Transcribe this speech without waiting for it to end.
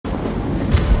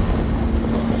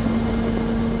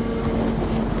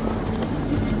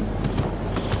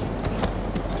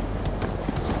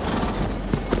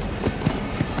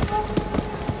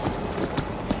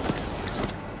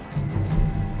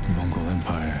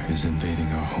is invading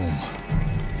our home.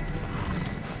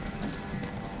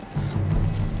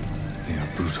 They are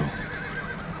brutal,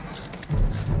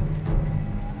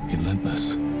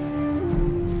 relentless,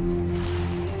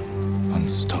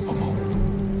 unstoppable.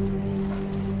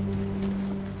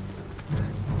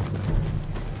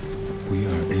 We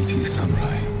are 80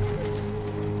 samurai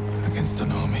against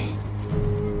an army,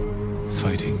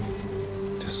 fighting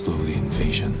to slow the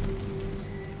invasion.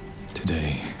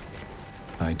 Today,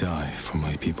 I die for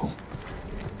my people.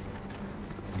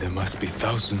 There must be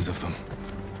thousands of them.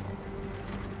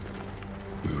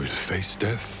 We will face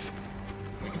death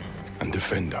and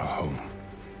defend our home.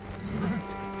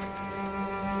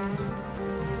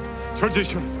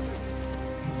 Tradition,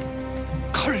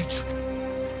 courage,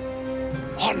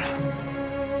 honor.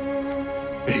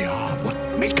 They are what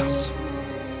make us.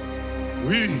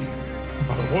 We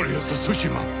are the warriors of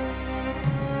Tsushima.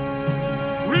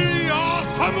 We are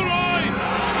samurai!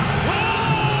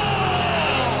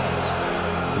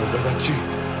 Nodadachi,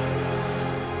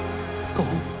 go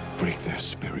break their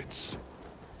spirits.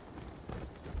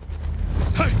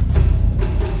 Hey!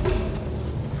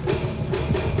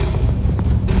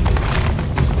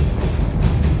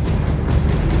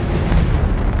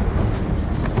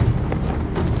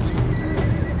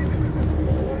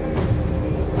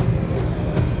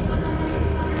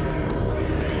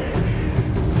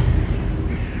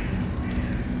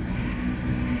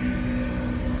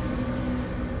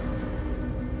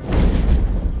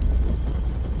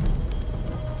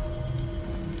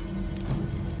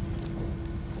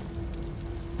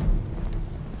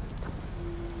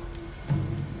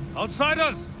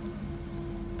 Outsiders!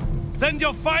 Send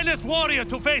your finest warrior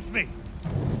to face me!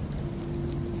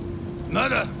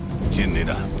 Nada,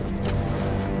 Jinnida.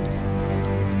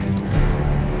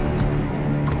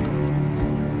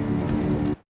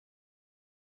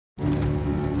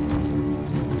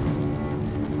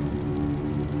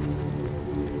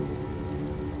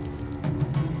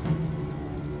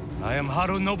 I am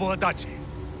Harunobu Adachi,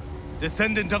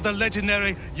 descendant of the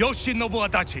legendary Yoshinobu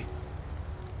Adachi.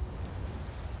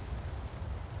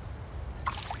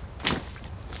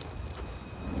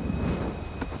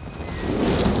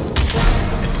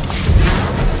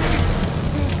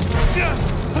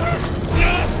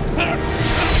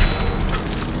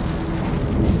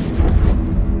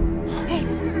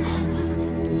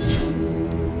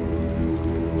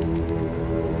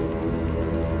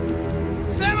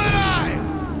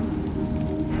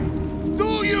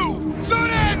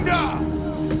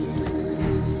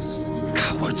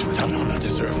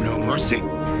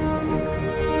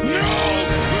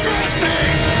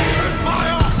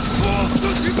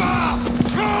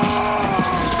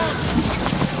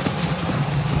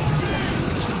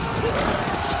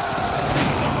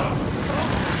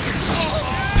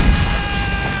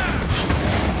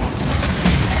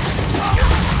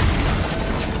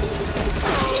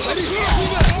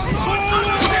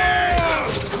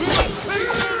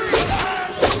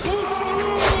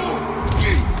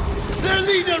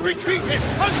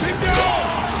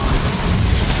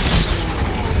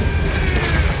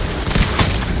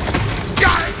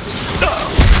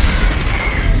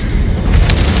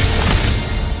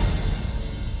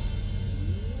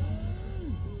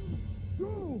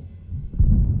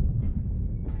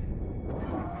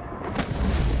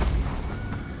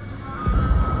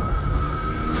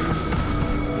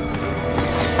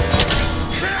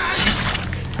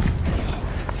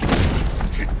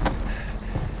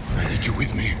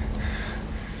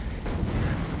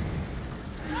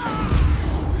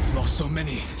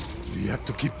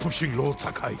 Pushing Lord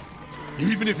Sakai,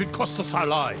 even if it costs us our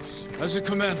lives. As you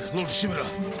command, Lord Shimura.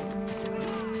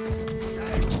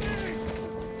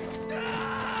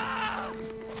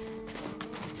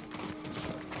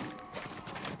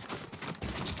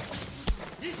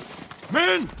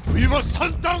 Men, we must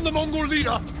hunt down the Mongol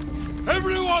leader.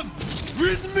 Everyone,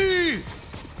 with me!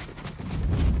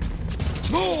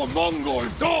 No Mongol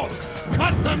dog!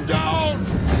 Cut them down!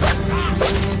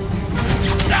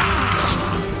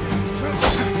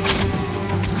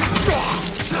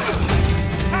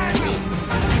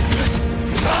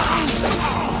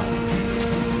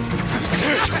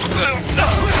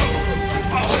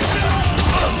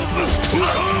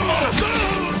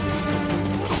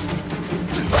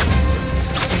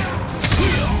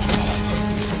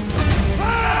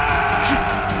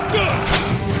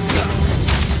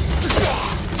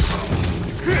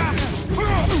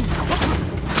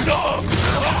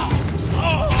 No!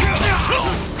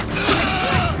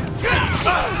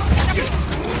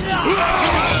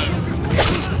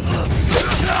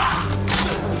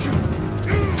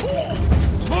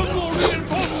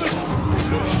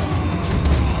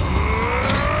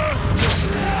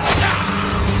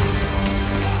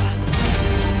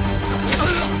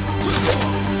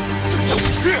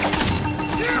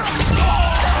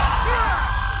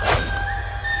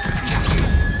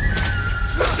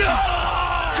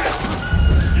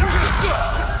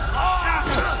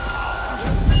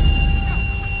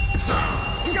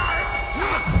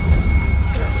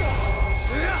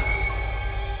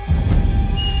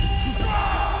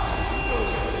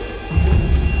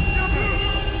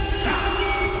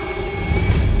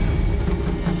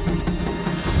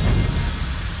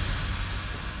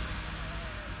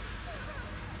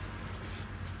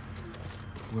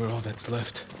 all that's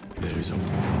left. There is only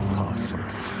one path for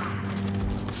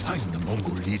us. Find the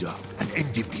Mongol leader and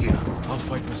end him here. I'll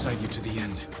fight beside you to the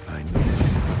end. I know.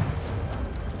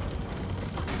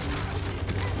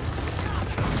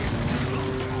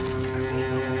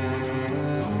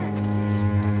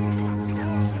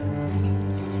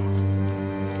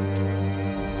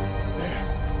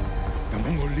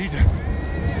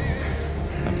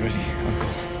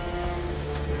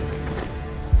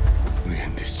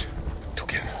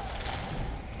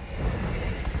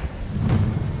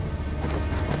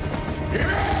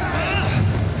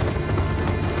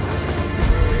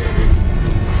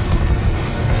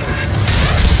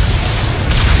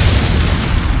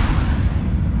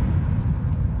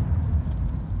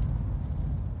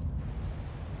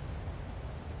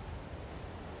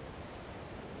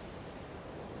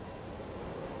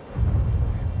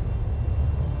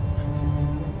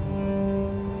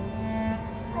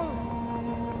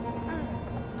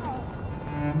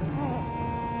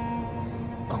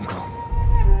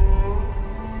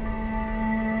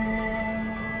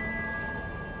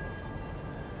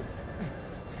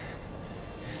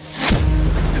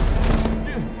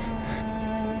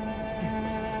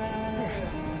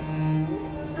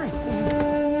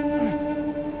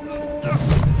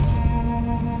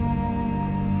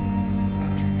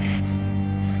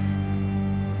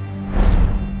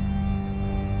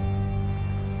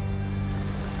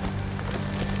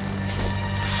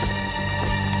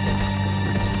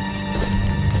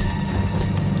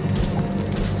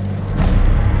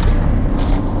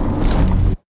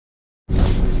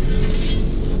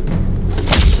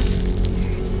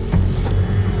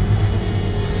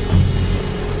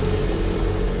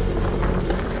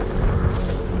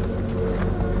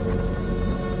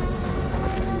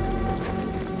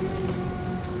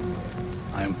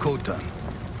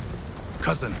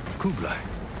 Cousin of Kublai,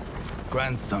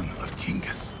 grandson of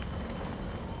Genghis.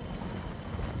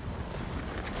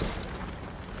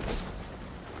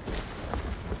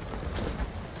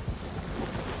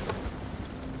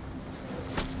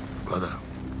 Brother,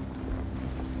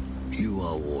 you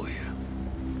are a warrior.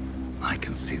 I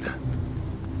can see that.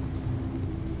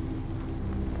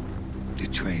 You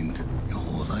trained your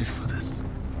whole life for this.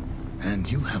 And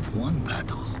you have won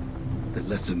battles that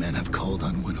lesser men have called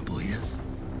unwinnable, yes?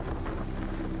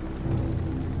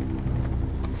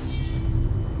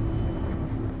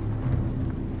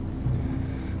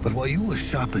 But while you were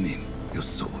sharpening your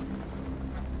sword,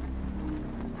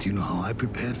 do you know how I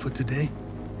prepared for today?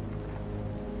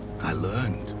 I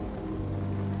learned.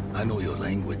 I know your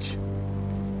language,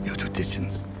 your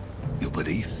traditions, your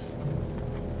beliefs,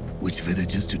 which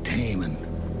villages to tame and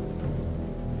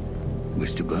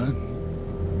which to burn.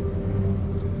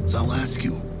 So I'll ask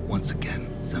you once again,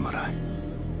 Samurai,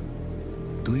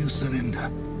 do you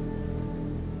surrender?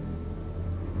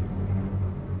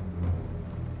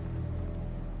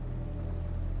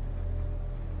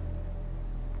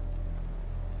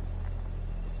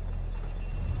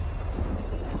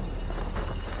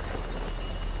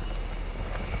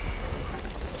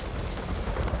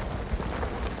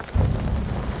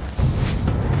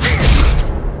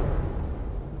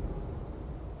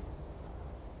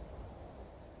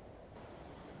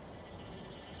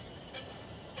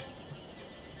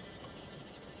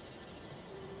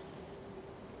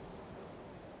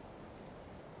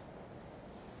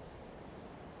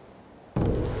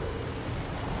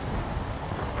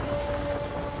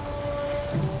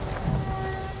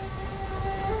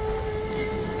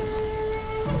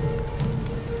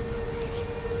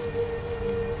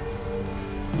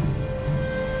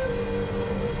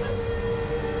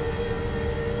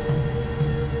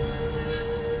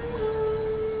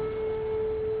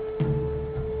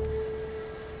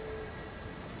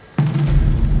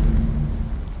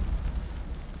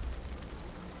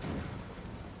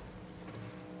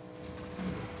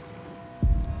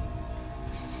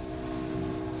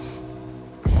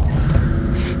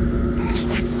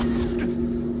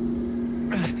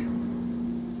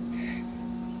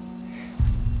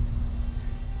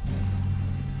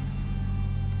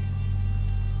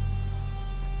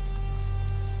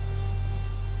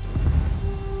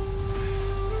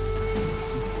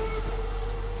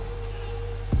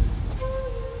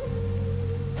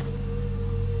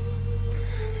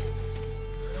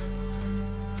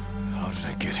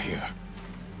 Get here.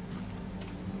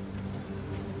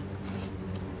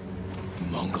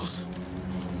 Mongols.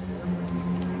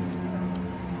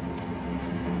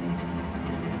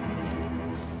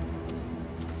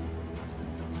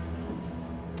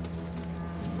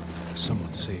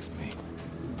 Someone saved me.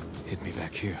 Hid me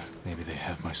back here. Maybe they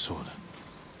have my sword.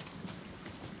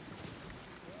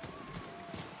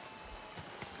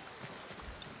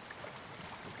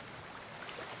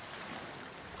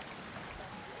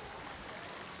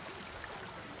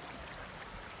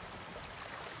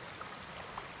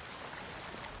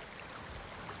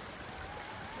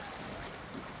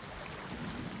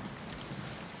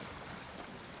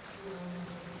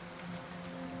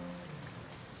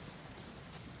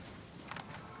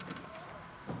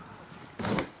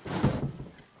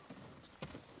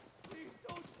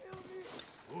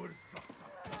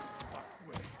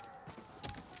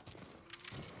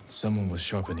 Someone was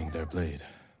sharpening their blade.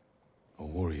 A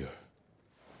warrior.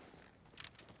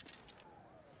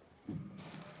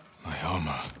 My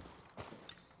armor.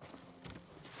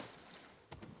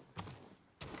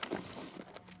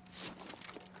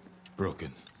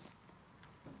 Broken.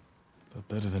 But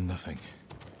better than nothing.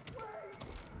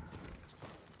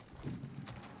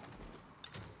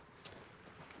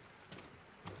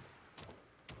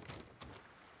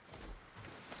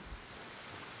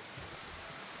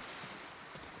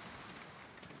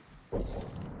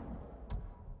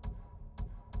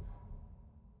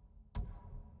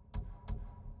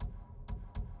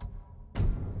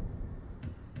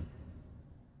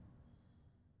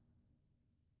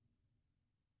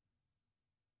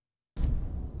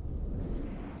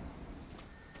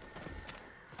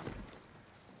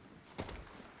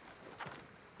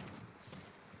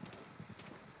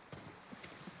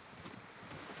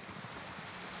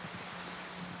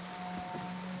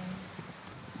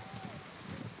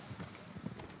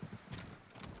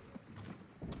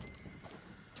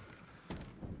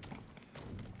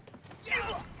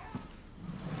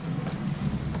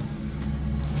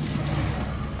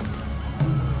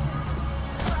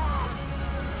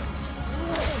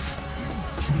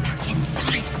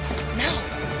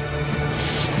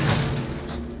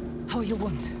 Your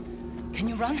wounds. Can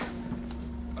you run?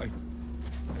 I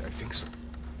think so.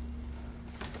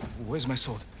 Where's my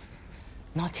sword?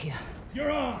 Not here.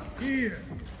 You're on! Here!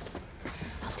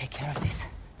 I'll take care of this.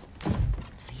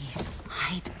 Please,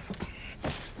 hide.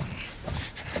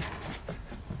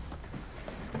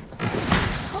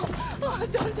 Oh,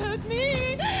 don't hurt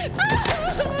me!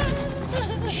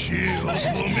 Shield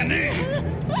Lumini!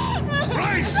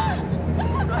 Rise!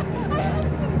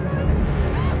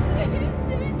 Please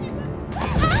take it.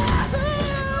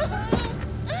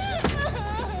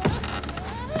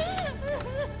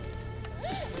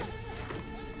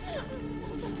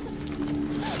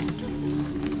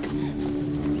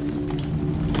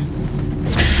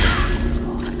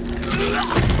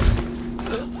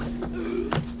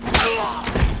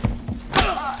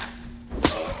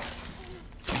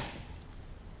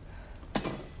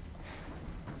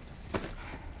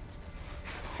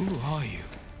 Who are you?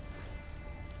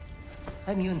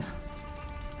 I'm Yuna.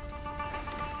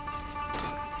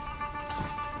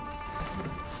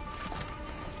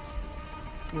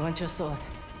 You want your sword?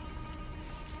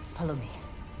 Follow me.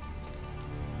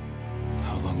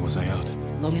 How long was I out?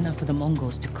 Long enough for the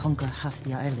Mongols to conquer half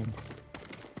the island.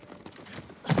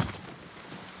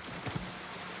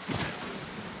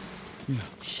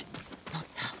 Shh. Not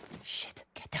now. Shit.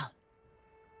 Get down.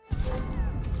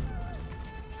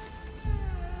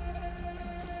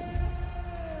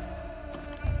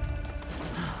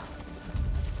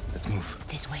 Let's move.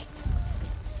 This way.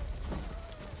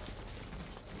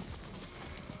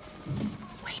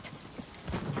 Wait.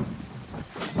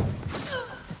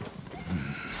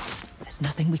 There's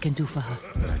nothing we can do for her.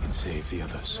 But I can save the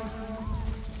others.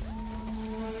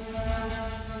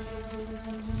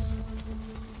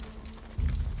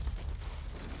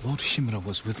 Lord Shimura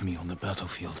was with me on the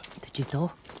battlefield. The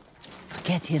Jito?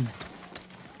 Forget him.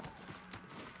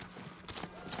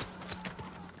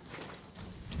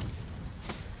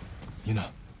 Yuna,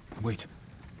 wait.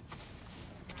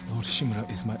 Lord Shimura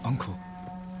is my uncle.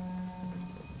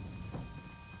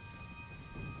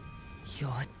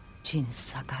 You're Jin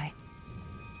Sakai?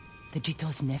 The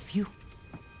Jito's nephew?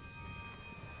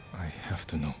 I have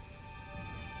to know.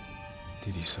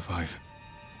 Did he survive?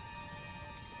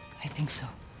 I think so.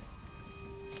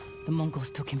 The Mongols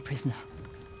took him prisoner.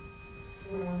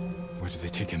 Where did they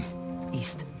take him?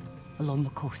 East, along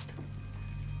the coast.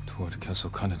 Toward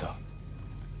Castle Kaneda.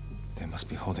 They must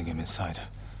be holding him inside,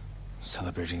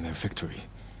 celebrating their victory.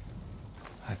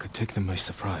 I could take them by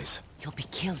surprise. You'll be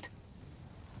killed.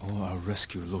 Or I'll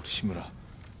rescue Lord Shimura.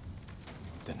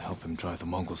 Then help him drive the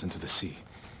Mongols into the sea.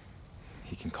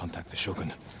 He can contact the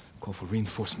Shogun, call for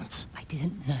reinforcements. I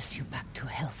didn't nurse you back to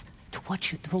health, to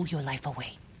watch you throw your life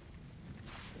away.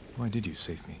 Why did you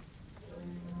save me?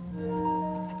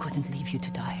 I couldn't leave you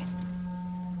to die.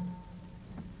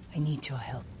 I need your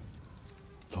help.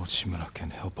 Lord Shimura can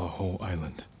help our whole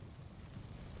island.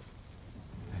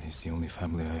 And he's the only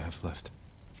family I have left.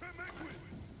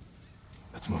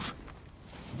 Let's move.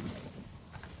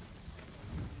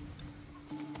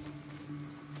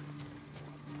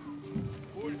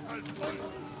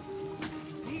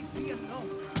 Leave me alone!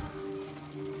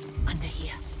 Under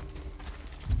here.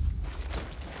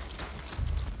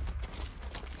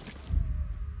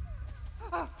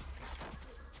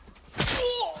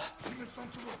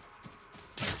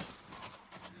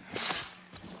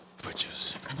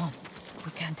 Butchers. Come on.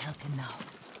 We can't help him now.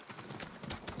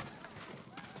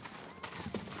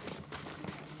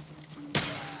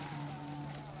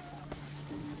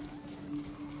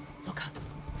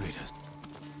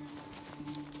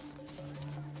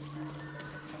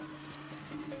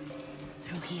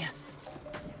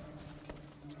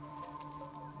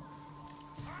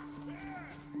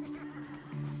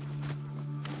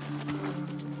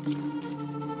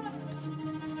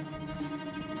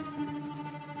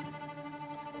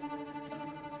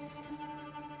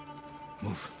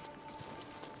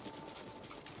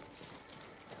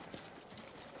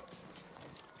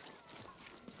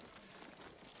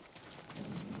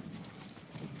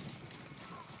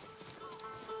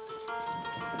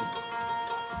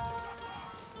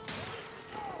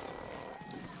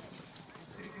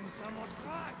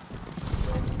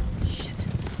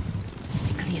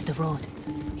 road.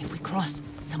 If we cross,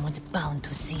 someone's bound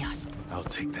to see us. I'll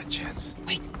take that chance.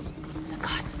 Wait. The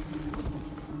car.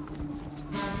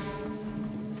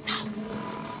 Now.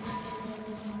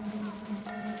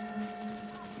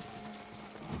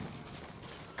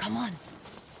 Come on.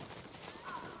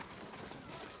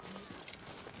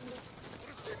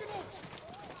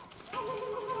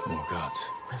 More guards.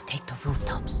 We'll take the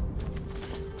rooftops.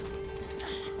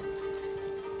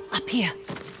 Up here.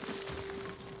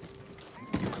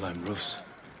 You climb roofs,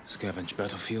 scavenge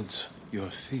battlefields. You're a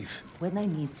thief. When I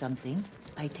need something,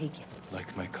 I take it.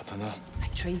 Like my katana. I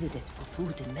traded it for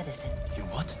food and medicine. You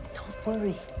what? Don't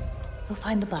worry. We'll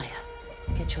find the buyer.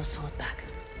 Get your sword back.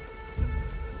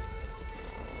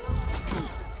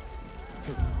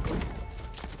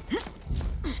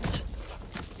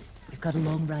 We've got a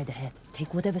long ride ahead.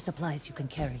 Take whatever supplies you can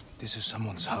carry. This is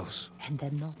someone's house. And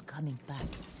they're not coming back.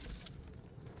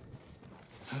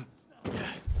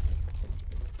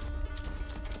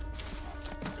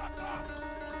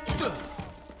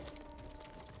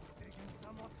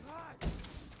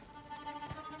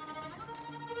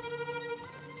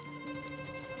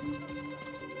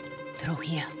 Through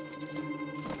here.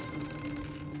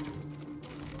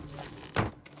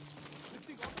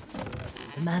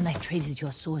 The man I traded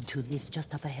your sword to lives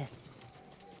just up ahead.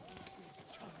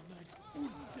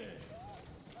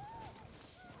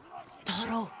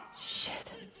 Toro!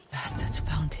 Shit. Bastards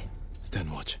found him.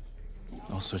 Stand watch.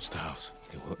 I'll search the house.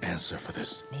 They will answer for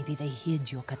this. Maybe they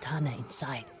hid your katana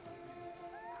inside.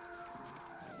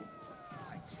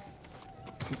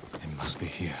 They must be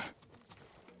here.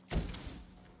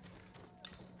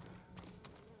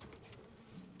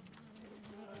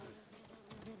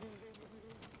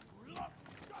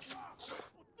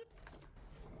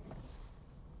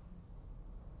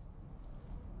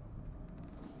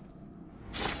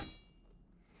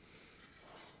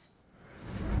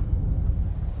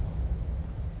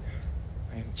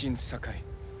 I am Jin Sakai,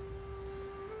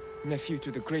 nephew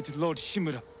to the great Lord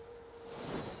Shimura.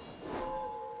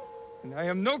 And I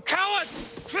am no coward!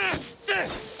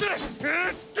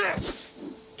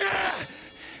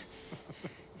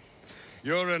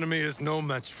 Your enemy is no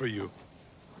match for you.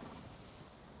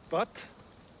 But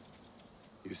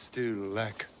you still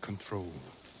lack control.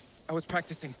 I was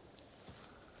practicing.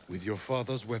 With your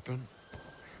father's weapon,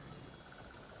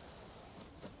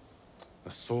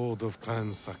 the sword of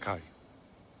Clan Sakai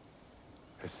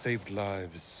has saved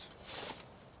lives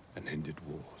and ended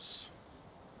wars.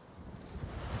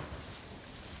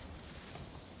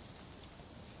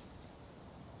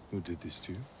 Who did this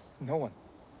to you? No one.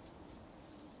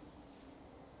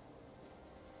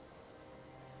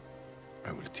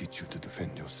 I will teach you to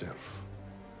defend yourself.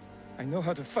 I know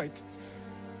how to fight.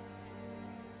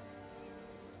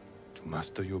 To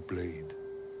master your blade,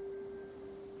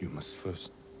 you must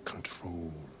first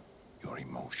control your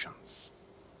emotions.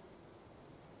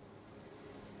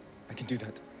 I can do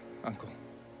that, Uncle.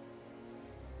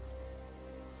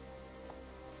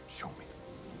 Show me.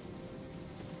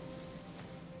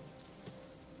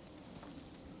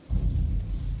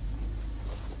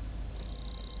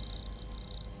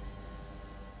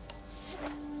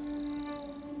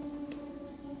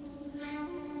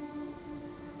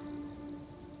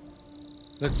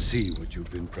 Let's see what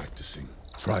you've been practicing.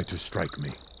 Try to strike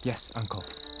me. Yes, Uncle.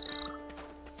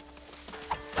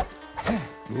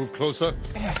 Move closer.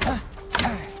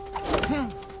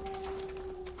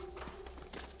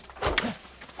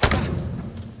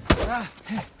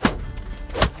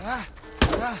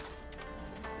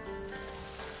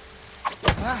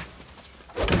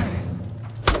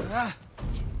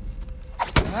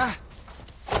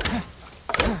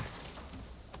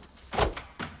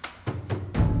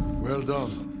 Well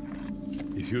done.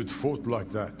 If you'd fought like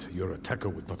that, your attacker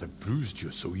would not have bruised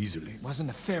you so easily. It wasn't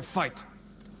a fair fight.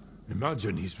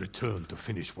 Imagine he's returned to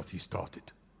finish what he started.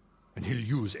 And he'll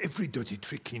use every dirty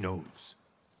trick he knows.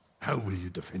 How will you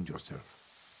defend yourself?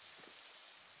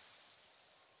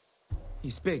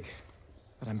 He's big,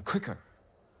 but I'm quicker.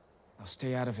 I'll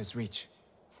stay out of his reach.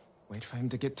 Wait for him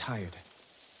to get tired.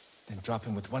 Then drop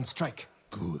him with one strike.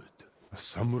 Good. A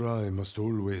samurai must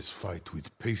always fight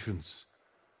with patience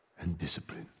and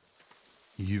discipline.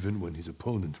 Even when his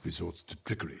opponent resorts to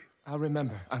trickery. I'll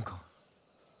remember, Uncle.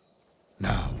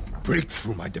 Now, break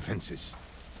through my defenses.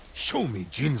 Show me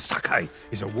Jin Sakai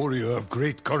is a warrior of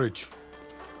great courage.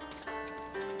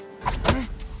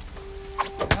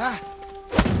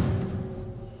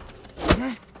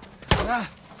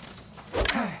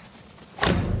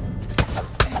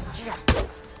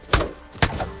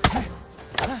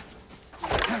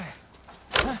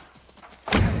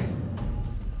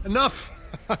 Enough!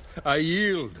 I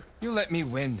yield. You let me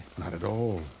win. Not at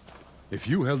all. If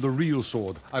you held a real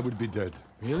sword, I would be dead.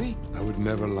 Really? I would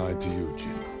never lie to you,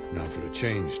 Jin. Now for a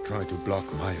change, try to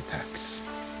block my attacks.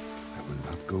 I will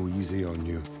not go easy on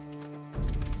you.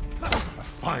 A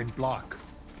fine block.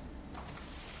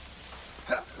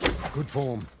 Good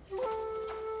form.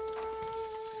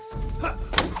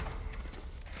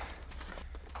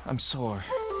 I'm sore.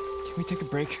 Can we take a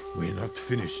break? We're not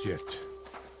finished yet.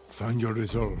 Find your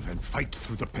resolve and fight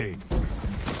through the pain.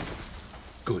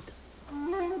 Good.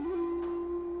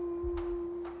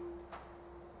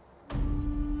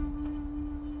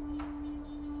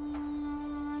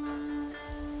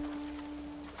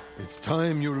 It's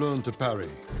time you learn to parry.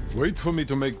 Wait for me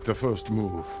to make the first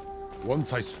move.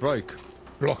 Once I strike,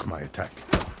 block my attack.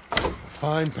 A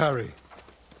fine parry.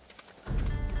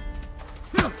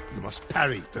 You must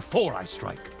parry before I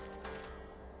strike.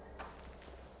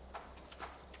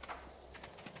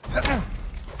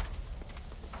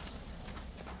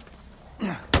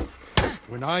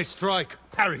 When I strike,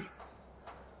 parry.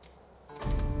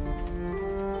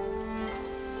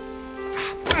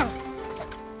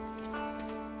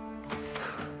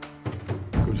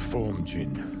 Good form,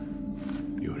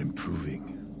 Jin. You're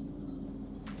improving.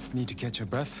 Need to catch your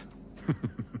breath?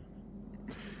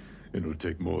 It'll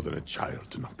take more than a child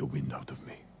to knock the wind out of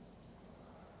me.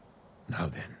 Now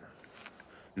then,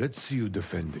 let's see you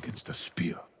defend against a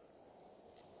spear.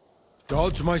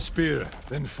 Dodge my spear,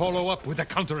 then follow up with a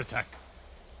counterattack.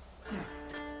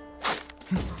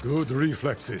 Good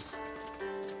reflexes.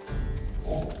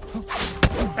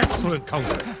 Excellent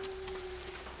counter.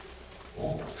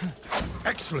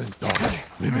 Excellent dodge.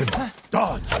 Remember,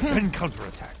 dodge, then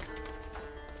counterattack.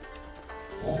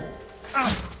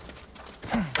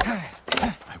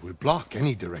 I will block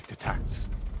any direct attacks.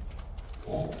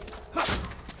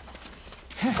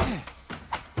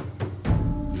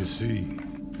 You see,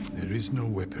 there is no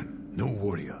weapon, no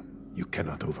warrior you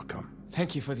cannot overcome.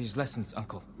 Thank you for these lessons,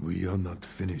 Uncle. We are not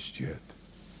finished yet.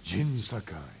 Jin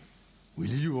Sakai, will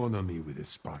you honor me with a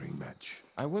sparring match?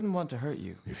 I wouldn't want to hurt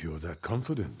you. If you're that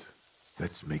confident,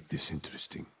 let's make this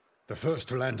interesting. The first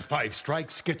to land 5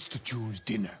 strikes gets to choose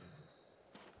dinner.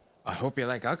 I hope you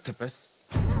like octopus.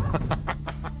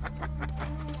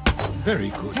 Very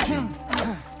good, Jin.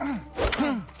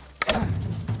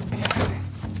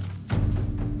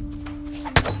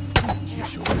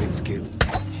 Here's your great skill.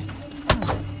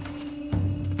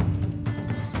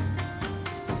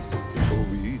 Before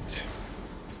we eat,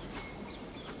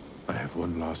 I have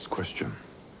one last question.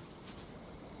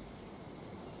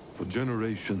 For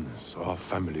generations, our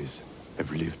families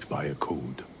have lived by a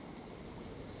code.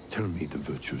 Tell me the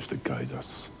virtues that guide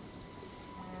us.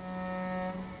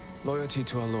 Loyalty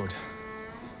to our Lord.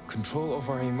 Control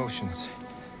over our emotions.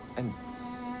 And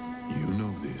You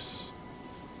know this.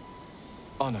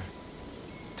 honor.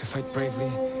 To fight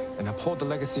bravely and uphold the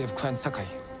legacy of Clan Sakai.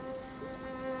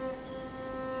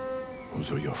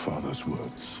 Those are your father's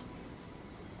words.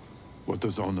 What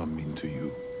does honor mean to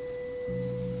you?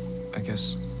 I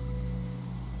guess...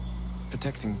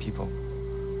 protecting people.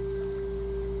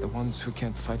 The ones who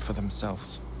can't fight for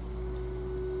themselves.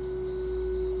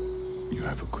 You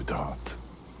have a good heart.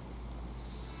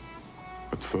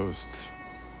 But first,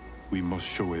 we must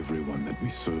show everyone that we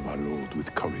serve our Lord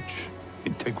with courage,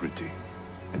 integrity,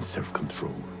 and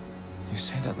self-control. You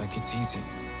say that like it's easy.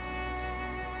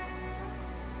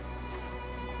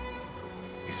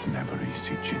 It's never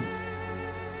easy, Jin.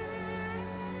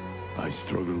 I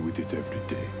struggle with it every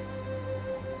day.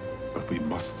 But we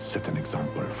must set an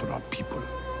example for our people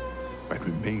by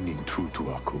remaining true to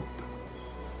our code.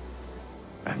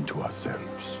 And to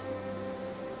ourselves.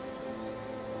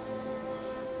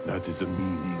 That is the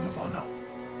meaning of honor.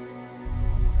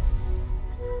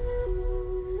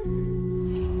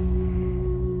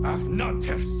 Ach, not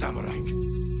Herr Samurai.